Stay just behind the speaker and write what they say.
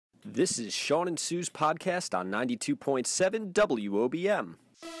This is Shawn and Sue's podcast on 92.7 WOBM.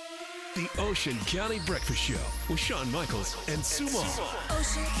 The Ocean County Breakfast Show with Shawn Michaels and Sue Moll.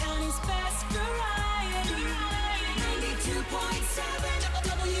 Ocean County's best variety.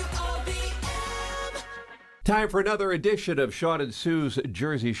 92.7 WOBM. Time for another edition of Shawn and Sue's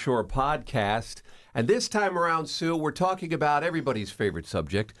Jersey Shore podcast. And this time around, Sue, we're talking about everybody's favorite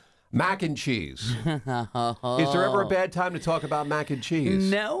subject, mac and cheese. Is there ever a bad time to talk about mac and cheese?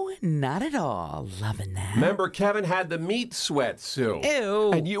 No, not at all. Loving that. Remember, Kevin had the meat sweat, Sue.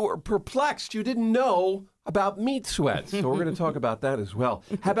 Ew. And you were perplexed. You didn't know about meat sweats. So we're going to talk about that as well.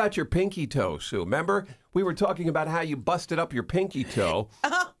 How about your pinky toe, Sue? Remember, we were talking about how you busted up your pinky toe.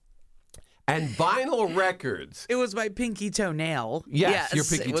 And vinyl records. It was my pinky toenail. Yes, your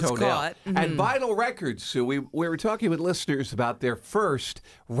pinky it was toenail. caught. And vinyl records, Sue. We were talking with listeners about their first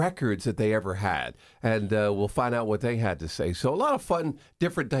records that they ever had. And we'll find out what they had to say. So a lot of fun,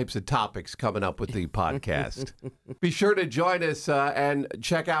 different types of topics coming up with the podcast. Be sure to join us and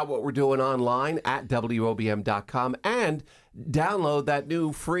check out what we're doing online at WOBM.com and download that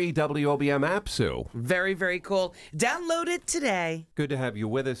new free WOBM app, Sue. Very, very cool. Download it today. Good to have you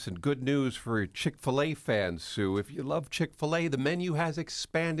with us, and good news for Chick-fil-A fans, Sue. If you love Chick-fil-A, the menu has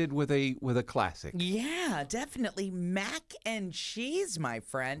expanded with a classic. Yeah, definitely. Mac and cheese, my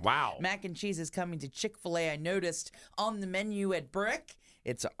friend. Wow. Mac and cheese is coming to Chick-fil-A. I noticed on the menu at Brick.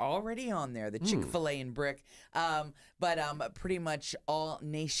 It's already on there, the Chick-fil-A in Brick. But pretty much all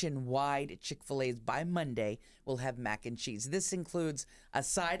nationwide Chick-fil-A's by Monday will have mac and cheese. This includes a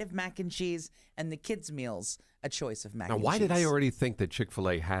side of mac and cheese and the kids' meals, a choice of mac and cheese. Now, why did I already think that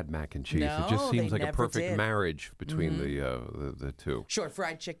Chick-fil-A had mac and cheese? No, it just seems they like a never perfect did. marriage between the two. Sure,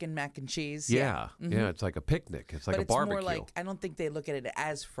 fried chicken, mac and cheese. Yeah, it's like a picnic. It's like but a it's barbecue. more like, I don't think they look at it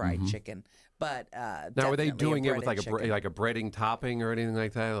as fried chicken, but now, are they definitely doing it with like breaded chicken. like a breading topping or anything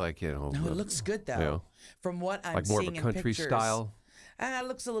like that? Like, you know. No, it looks good though. Yeah. From what I'm Like more of seeing a country in pictures, style? It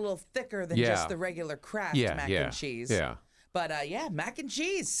looks a little thicker than Yeah. just the regular Kraft mac and cheese. Yeah. But yeah, mac and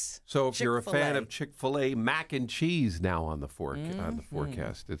cheese. So if you're a fan Chick-fil-A. of Chick-fil-A, mac and cheese now on the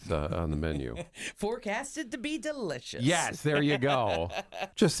forecast. It's on the menu. Forecasted to be delicious. Yes, there you go.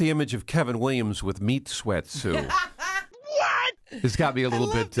 Just the image of Kevin Williams with meat sweat, Sue. What? It's got me a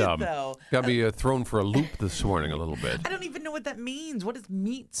little bit, though. got me thrown for a loop this morning a little bit. I don't even know what that means. What does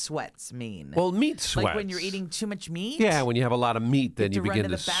meat sweats mean? Well, meat sweats. Like when you're eating too much meat? Yeah, when you have a lot of meat, then you to run begin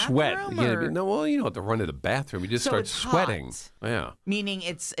to to the sweat. bathroom, You or- you don't have to run to the bathroom. You just So start it's sweating. hot. Yeah. Meaning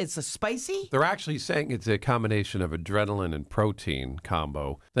it's a spicy? They're actually saying it's a combination of adrenaline and protein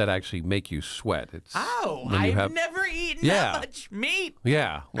combo that actually make you sweat. It's Oh, when you I've never eaten Yeah. that much meat.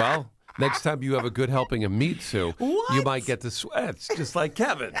 Yeah, well, next time you have a good helping of meat, Sue, you What? might get the sweats, just like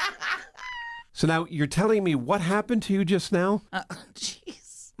Kevin. So now you're telling me what happened to you just now?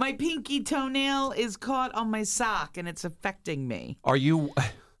 Jeez. My pinky toenail is caught on my sock, and it's affecting me. Are you...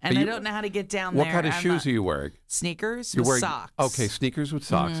 And are I you- don't know how to get down What there. kind of I'm shoes not- are you wearing? Sneakers You're with wearing socks. Okay, sneakers with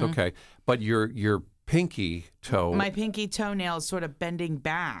socks. Okay, but your pinky toe. My pinky toenail is sort of bending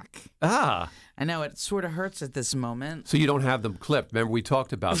back. I know it sort of hurts at this moment. So you don't have them clipped. Remember we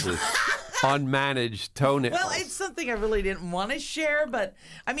talked about this unmanaged toenails. Well, it's something I really didn't want to share, but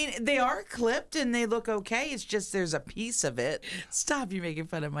I mean, they are clipped and they look okay. It's just there's a piece of it. Stop you making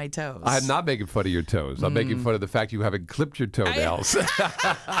fun of my toes. I'm not making fun of your toes. I'm making fun of the fact you haven't clipped your toenails.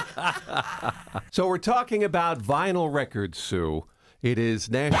 So we're talking about vinyl records, Sue. It is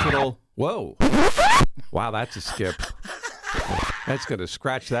National... Whoa. Wow, that's a skip. That's going to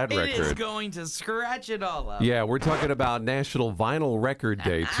scratch that record. It is going to scratch it all up. Yeah, we're talking about National Vinyl Record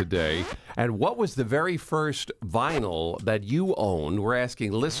Day today. And what was the very first vinyl that you owned? We're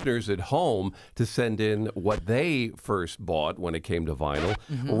asking listeners at home to send in what they first bought when it came to vinyl.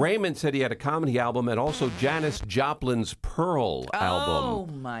 Raymond said he had a comedy album and also Janis Joplin's Pearl album. Oh,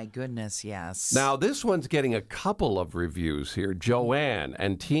 my goodness, yes. Now, this one's getting a couple of reviews here. Joanne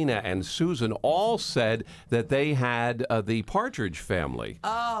and Tina and Susan all said that they had the Partridge Family.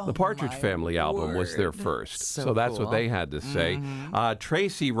 Oh, the Partridge my Family album was their word. first. So that's cool. what they had to say.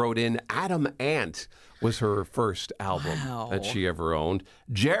 Tracy wrote in, Adam Ant was her first album that she ever owned.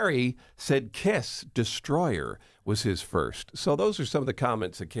 Jerry said Kiss, Destroyer was his first. So those are some of the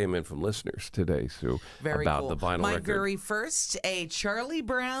comments that came in from listeners today, Sue, Very about cool. the vinyl My record. very first, a Charlie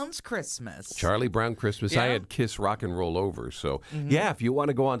Brown's Christmas. Charlie Brown Christmas. I Yeah. had Kiss Rock and Roll Over. So, yeah, if you want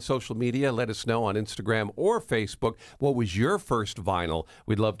to go on social media, let us know on Instagram or Facebook. What was your first vinyl?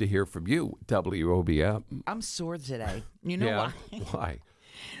 We'd love to hear from you. WOBM. I'm sore today. You know why? Why?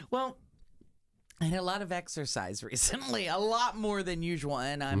 Well, I had a lot of exercise recently, a lot more than usual,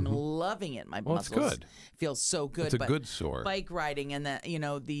 and I'm loving it. My Well, it's muscles good. feel so good. It's a but good sore. Bike riding and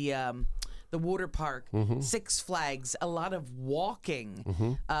the water park, Six Flags, a lot of walking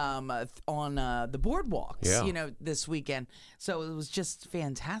on the boardwalks, Yeah. this weekend. So it was just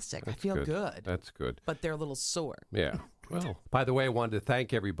fantastic. I feel good. That's good. But they're a little sore. Yeah. Well, by the way, I wanted to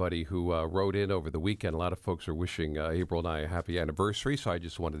thank everybody who wrote in over the weekend. A lot of folks are wishing April and I a happy anniversary, so I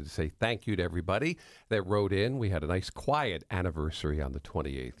just wanted to say thank you to everybody that wrote in. We had a nice, quiet anniversary on the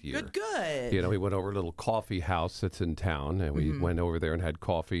 28th year. Good. We went over a little coffee house that's in town, and we went over there and had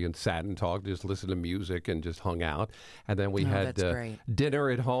coffee and sat and talked, just listened to music and just hung out. And then we had that's great. dinner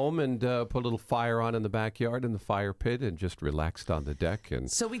at home and put a little fire on in the backyard in the fire pit and just relaxed on the deck.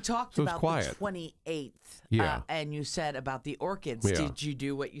 And So we talked So it was about the quiet. 28th, Yeah. and you said about the orchids. Yeah. Did you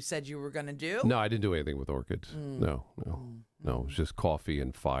do what you said you were going to do? No, I didn't do anything with orchids. No, it was just coffee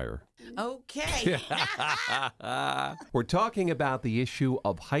and fire. Okay. We're talking about the issue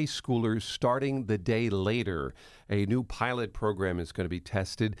of high schoolers starting the day later. A new pilot program is going to be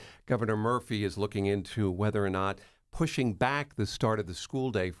tested. Governor Murphy is looking into whether or not pushing back the start of the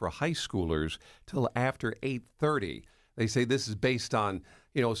school day for high schoolers till after 8:30. They say this is based on,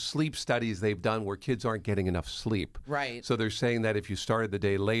 sleep studies they've done where kids aren't getting enough sleep. Right. So they're saying that if you started the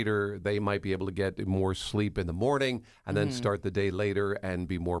day later, they might be able to get more sleep in the morning and then start the day later and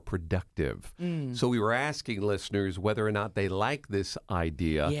be more productive. So we were asking listeners whether or not they like this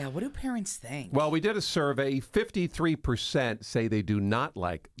idea. Yeah, what do parents think? Well, we did a survey. 53% say they do not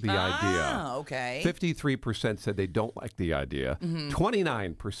like the idea. Ah, okay. 53% said they don't like the idea.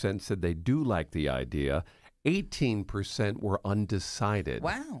 29% said they do like the idea. 18% were undecided.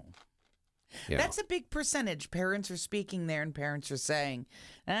 Wow. Yeah. That's a big percentage. Parents are speaking there and parents are saying,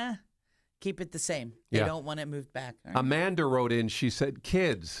 keep it the same. They Yeah. don't want it moved back. Amanda wrote in, she said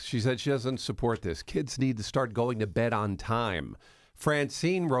she she doesn't support this. Kids need to start going to bed on time.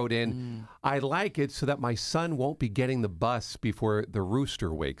 Francine wrote in, I like it so that my son won't be getting the bus before the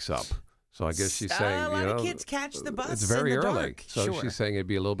rooster wakes up. So I guess she's saying, a lot of kids catch the bus it's very in the early. dark. So Sure. she's saying it'd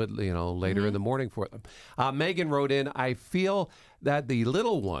be a little bit, later in the morning for them. Megan wrote in, I feel that the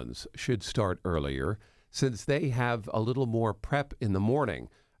little ones should start earlier since they have a little more prep in the morning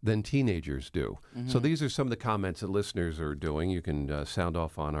than teenagers do. So these are some of the comments that listeners are doing. You can sound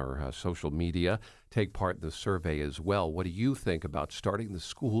off on our social media, take part in the survey as well. What do you think about starting the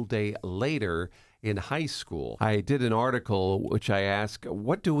school day later in high school? I did an article which I asked,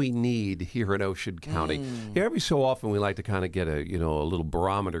 what do we need here in Ocean County? Every so often we like to kind of get a little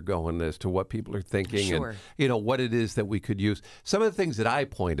barometer going as to what people are thinking Sure. and what it is that we could use. Some of the things that I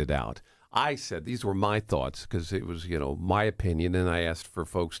pointed out, I said, these were my thoughts because it was, my opinion, and I asked for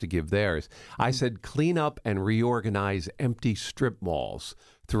folks to give theirs. I said, clean up and reorganize empty strip malls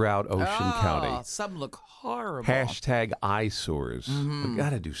throughout Ocean County. Some look horrible. Hashtag eyesores. We've got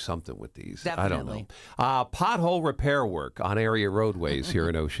to do something with these. I don't know. Definitely. Pothole repair work on area roadways here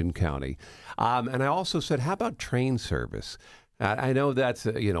in Ocean County. And I also said, how about train service? I know that's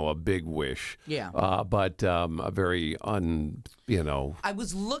a big wish. Yeah. But a very I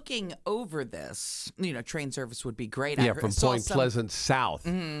was looking over this. Train service would be great. Yeah, I from saw Point some- Pleasant south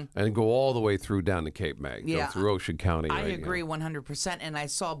and go all the way through down to Cape May. Yeah. Go through Ocean County. I right, agree 100%. And I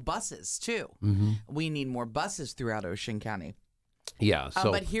saw buses, too. We need more buses throughout Ocean County. Yeah.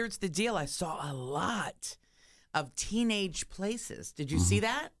 So But here's the deal. I saw a lot of teenage places. Did you see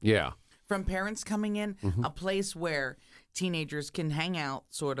that? yeah. From parents coming in, a place where teenagers can hang out,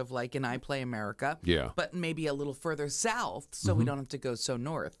 sort of like in I Play America. Yeah. But maybe a little further south so we don't have to go so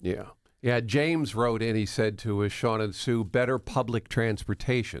north. Yeah. Yeah, James wrote in, he said to us, Shawn and Sue, better public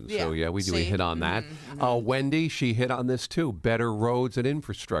transportation. So, Yeah, we see? hit on that. Wendy, she hit on this too. Better roads and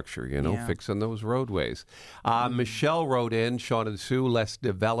infrastructure, Yeah. fixing those roadways. Michelle wrote in, Shawn and Sue, less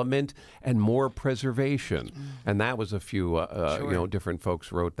development and more preservation. And that was a few, different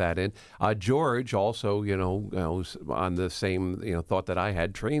folks wrote that in. George also, on the same, thought that I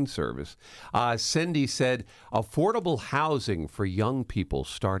had, train service. Cindy said, affordable housing for young people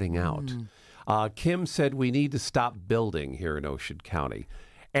starting out. Kim said we need to stop building here in Ocean County.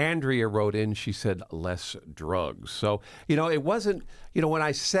 Andrea wrote in, she said, less drugs. So, it wasn't, when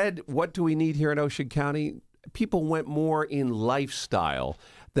I said, what do we need here in Ocean County? People went more in lifestyle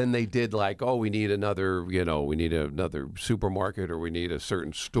than they did like, oh, we need another supermarket, or we need a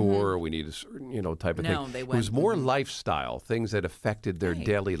certain store, or we need a certain, type of No, thing. they It was went, more lifestyle, things that affected their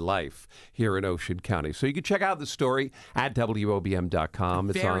daily life here in Ocean County. So you can check out the story at WOBM.com.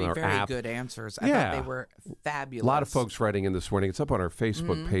 It's on our very app. good answers. I thought they were fabulous. A lot of folks writing in this morning. It's up on our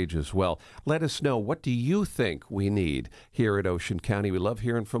Facebook page as well. Let us know, what do you think we need here at Ocean County? We love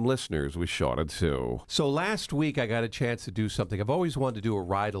hearing from listeners with Shawn and Sue. So last week I got a chance to do something. I've always wanted to do a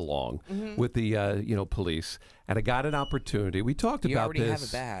ride along with the police, and I got an opportunity. We talked You about already this. have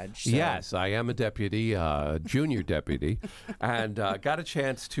a badge. So. Yes, I am a deputy, junior deputy, and got a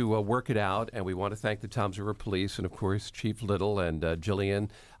chance to work it out. And we want to thank the Toms River Police and, of course, Chief Little and Jillian,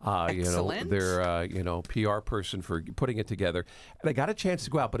 their PR person, for putting it together. And I got a chance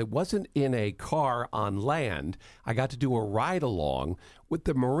to go out, but it wasn't in a car on land. I got to do a ride along with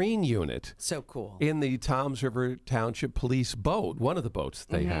the Marine unit. So cool. In the Toms River Township Police boat, one of the boats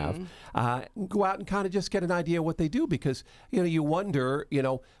that they have. Go out and kind of just get an idea of what they do, because, you wonder,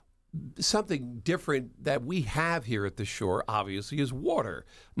 something different that we have here at the shore, obviously, is water.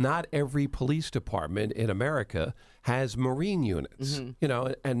 Not every police department in America has Marine units,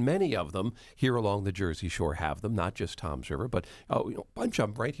 and many of them here along the Jersey Shore have them, not just Toms River, but a bunch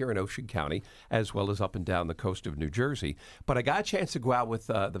of them right here in Ocean County, as well as up and down the coast of New Jersey. But I got a chance to go out with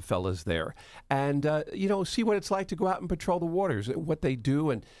the fellas there and, see what it's like to go out and patrol the waters, what they do,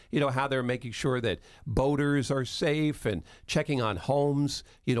 and, how they're making sure that boaters are safe, and checking on homes,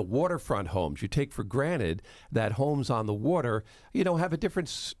 waterfront homes. You take for granted that homes on the water, have a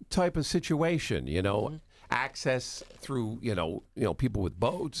different type of situation, access through, people with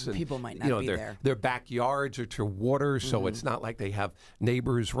boats. And, people might not be their, there. Their backyards are to water, so it's not like they have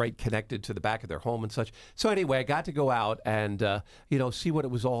neighbors right connected to the back of their home and such. So anyway, I got to go out and, see what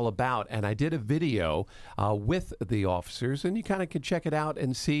it was all about. And I did a video with the officers, and you kind of could check it out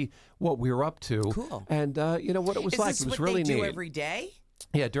and see what we were up to. Cool. And, what it was like. It was really neat. Is this what they do every day?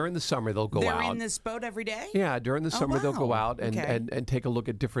 Yeah, during the summer they'll go out. They're in this boat every day? Yeah, during the summer they'll go wow. out and, Okay. and take a look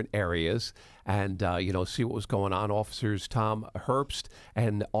at different areas and, see what was going on. Officers Tom Herbst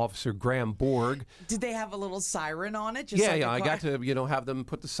and Officer Graham Borg. Did they have a little siren on it? Just Yeah, like yeah, a I car? got to, have them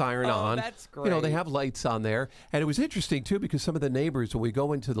put the siren Oh, on. that's They great. have lights on there. And it was interesting, too, because some of the neighbors, when we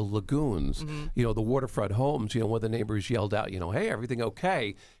go into the lagoons, the waterfront homes, one of the neighbors yelled out, hey, everything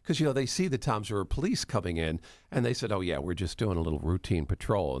okay? Because, they see the Toms River Police coming in, and they said, oh, yeah, we're just doing a little routine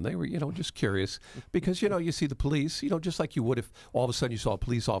patrol. And they were, just curious because, you see the police, just like you would if all of a sudden you saw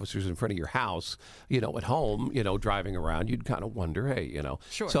police officers in front of your house, at home, driving around, you'd kind of wonder, hey,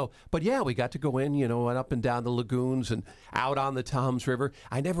 Sure. So, but yeah, we got to go in, and up and down the lagoons and out on the Toms River.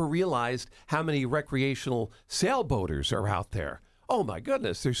 I never realized how many recreational sailboaters are out there. Oh, my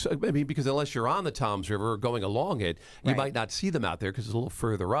goodness. Because unless you're on the Toms River or going along it, you might not see them out there because it's a little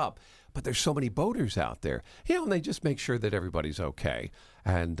further up. But there's so many boaters out there, and they just make sure that everybody's okay.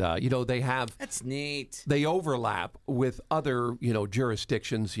 And, they have... That's neat. They overlap with other,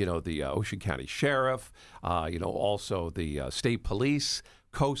 jurisdictions, the Ocean County Sheriff, also the state police,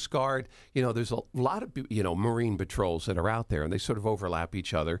 Coast Guard. There's a lot of, Marine patrols that are out there, and they sort of overlap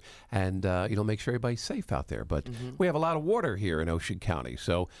each other and, make sure everybody's safe out there. But we have a lot of water here in Ocean County,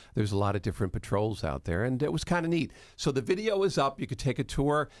 so there's a lot of different patrols out there, and it was kind of neat. So the video is up. You could take a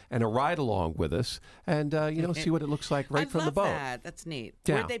tour and a ride along with us and, see what it looks like right from the boat. I love that. That's neat.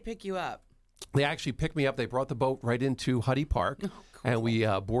 Yeah. Where'd they pick you up? They actually picked me up. They brought the boat right into Huddy Park, and we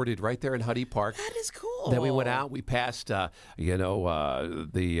boarded right there in Huddy Park. That is cool. Then we went out. We passed, the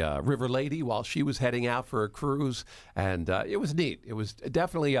River Lady while she was heading out for a cruise, and it was neat. It was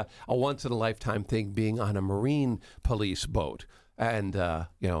definitely a once-in-a-lifetime thing being on a Marine police boat. And, I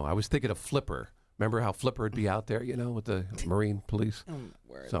was thinking of Flipper. Remember how Flipper would be out there, with the Marine police?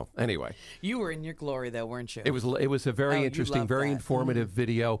 Word. So anyway. You were in your glory, though, weren't you? It was a very you interesting, loved very that. informative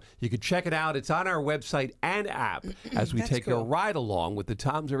video. You can check it out. It's on our website and app as we That's take a cool. ride along with the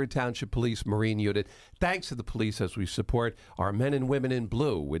Toms River Township Police Marine Unit. Thanks to the police as we support our men and women in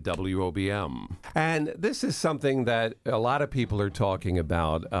blue with WOBM. And this is something that a lot of people are talking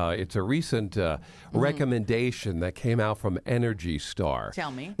about. It's a recent recommendation that came out from Energy Star.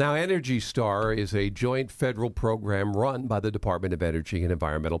 Tell me. Now, Energy Star is a joint federal program run by the Department of Energy and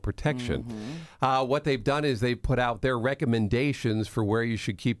Environmental Protection. What they've done is they've put out their recommendations for where you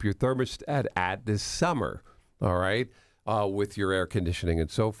should keep your thermostat at this summer, all right, with your air conditioning and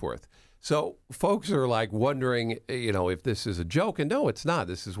so forth. So folks are like wondering, if this is a joke. And no, it's not.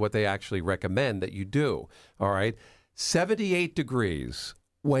 This is what they actually recommend that you do, all right? 78 degrees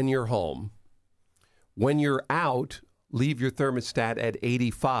when you're home. When you're out, leave your thermostat at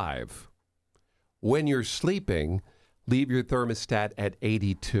 85. When you're sleeping, Leave your thermostat at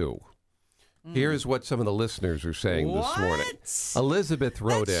 82. Here's what some of the listeners are saying this morning. Elizabeth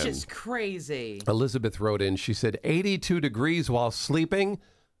wrote That's in. just crazy. Elizabeth wrote in. She said 82 degrees while sleeping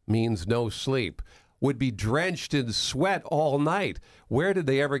means no sleep. Would be drenched in sweat all night. Where did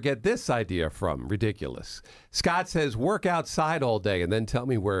they ever get this idea from? Ridiculous. Scott says work outside all day and then tell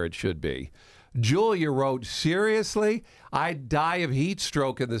me where it should be. Julia wrote, seriously? I'd die of heat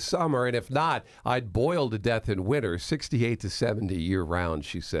stroke in the summer, and if not, I'd boil to death in winter, 68 to 70 year-round,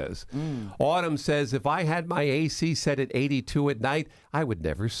 she says. Autumn says, if I had my AC set at 82 at night, I would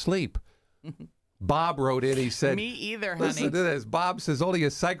never sleep. Bob wrote in, he said... Me either, honey. Listen to this. Bob says only a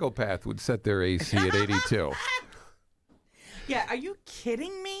psychopath would set their AC at 82. Yeah, are you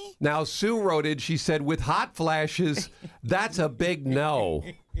kidding me? Now, Sue wrote in, she said, with hot flashes, that's a big no.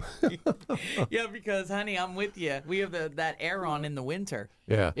 Yeah, because, honey, I'm with you. We have that air on in the winter.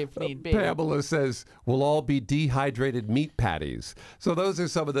 Yeah. If need be. Pamela says, we'll all be dehydrated meat patties. So those are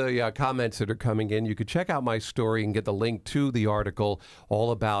some of the comments that are coming in. You could check out my story and get the link to the article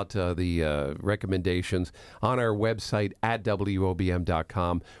all about the recommendations on our website at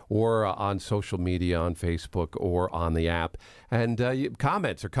WOBM.com or on social media on Facebook or on the app. And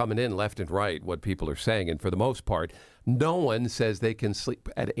comments are coming in left and right, what people are saying. And for the most part, no one says they can sleep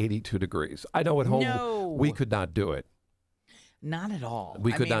at 82 degrees. I know at home we could not do it. Not at all.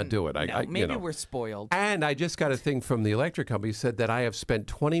 We could not do it. Maybe we're spoiled. And I just got a thing from the electric company said that I have spent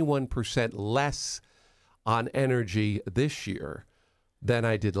 21% less on energy this year than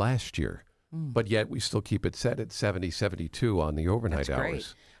I did last year. But yet we still keep it set at 70, 72 on the overnight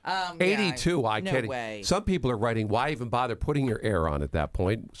hours. 82, I can't. Way. Some people are writing, why even bother putting your air on at that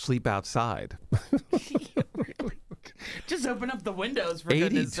point? Sleep outside. Just open up the windows for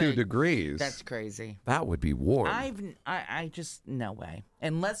goodness 82 sake. degrees. That's crazy. That would be warm. I just, no way.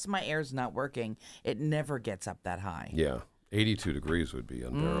 Unless my air's not working, it never gets up that high. Yeah, 82 degrees would be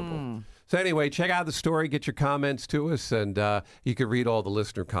unbearable. So anyway, check out the story, get your comments to us, and you can read all the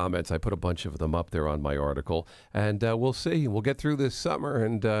listener comments. I put a bunch of them up there on my article, and we'll see. We'll get through this summer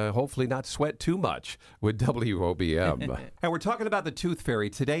and hopefully not sweat too much with WOBM. And we're talking about the Tooth Fairy.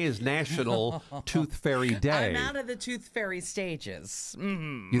 Today is National Tooth Fairy Day. I'm out of the tooth fairy stages.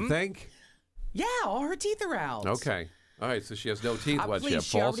 You think? Yeah, all her teeth are out. Okay. All right, so she has no teeth. What, she have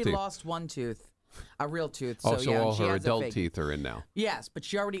she false already teeth? lost one tooth. A real tooth. Oh, So, so yeah, all she her has a adult fake. teeth are in now. Yes, but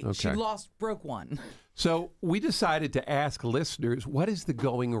she broke one. So we decided to ask listeners, what is the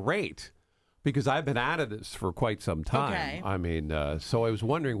going rate? Because I've been out of this for quite some time. Okay. I mean, so I was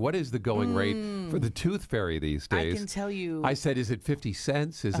wondering, what is the going rate for the Tooth Fairy these days? I can tell you. I said, is it 50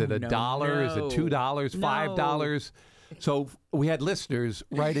 cents? Is it $1? no. Is it $2? $5? So we had listeners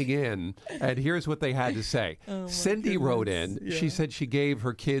writing in, and here's what they had to say. Cindy wrote in. She said she gave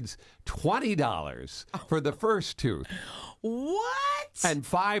her kids $20 for the first tooth. What? And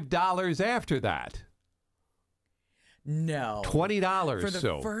 $5 after that. No. $20, For the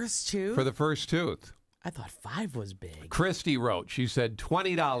Sue. first tooth? For the first tooth. I thought 5 was big. Christy wrote, she said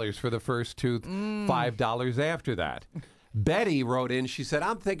 $20 for the first tooth, $5 after that. Betty wrote in, she said,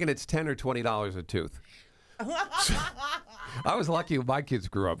 I'm thinking it's $10 or $20 a tooth. I was lucky when my kids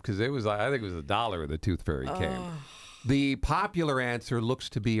grew up because it was, I think it was $1 when the Tooth Fairy came. The popular answer looks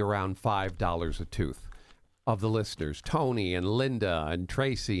to be around $5 a tooth. Of the listeners, Tony and Linda and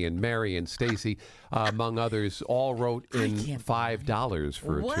Tracy and Mary and Stacy, among others, all wrote in $5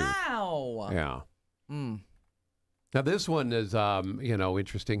 for a tooth. Wow. Yeah. Now this one is,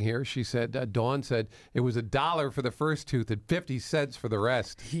 interesting here. She said, Dawn said it was $1 for the first tooth and 50 cents for the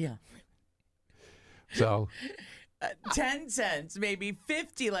rest. Yeah. So 10 cents, maybe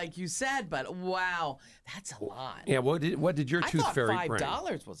 50, like you said, but wow, that's a lot. yeah, what did your Tooth Fairy $5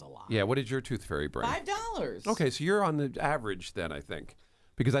 bring? was a lot. Yeah, what did your Tooth Fairy bring? $5. Okay, so you're on the average then, I think,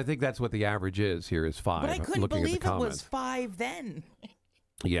 because I think that's what the average is here is 5. But I couldn't looking believe at the it was comments. 5 then.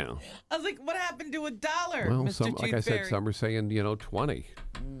 Yeah. I was like, what happened to $1, Well, Mr. Tooth like I said, Fairy? some are saying 20.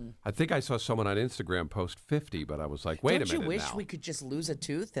 I think I saw someone on Instagram post 50, but I was like, wait a minute Don't you wish now. we could just lose a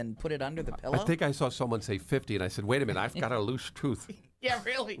tooth and put it under the pillow? I think I saw someone say 50, and I said, wait a minute, I've got a loose tooth. Yeah,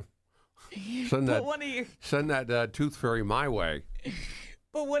 really. Send But one of your, that Tooth Fairy my way.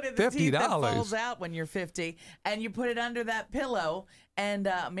 but one of the teeth that $50. falls out when you're 50, and you put it under that pillow,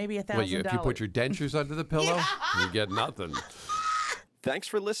 and maybe $1,000. Well, if you put your dentures under the pillow, you get nothing. Thanks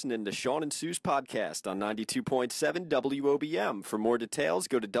for listening to Shawn and Sue's podcast on 92.7 WOBM. For more details,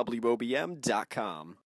 go to WOBM.com.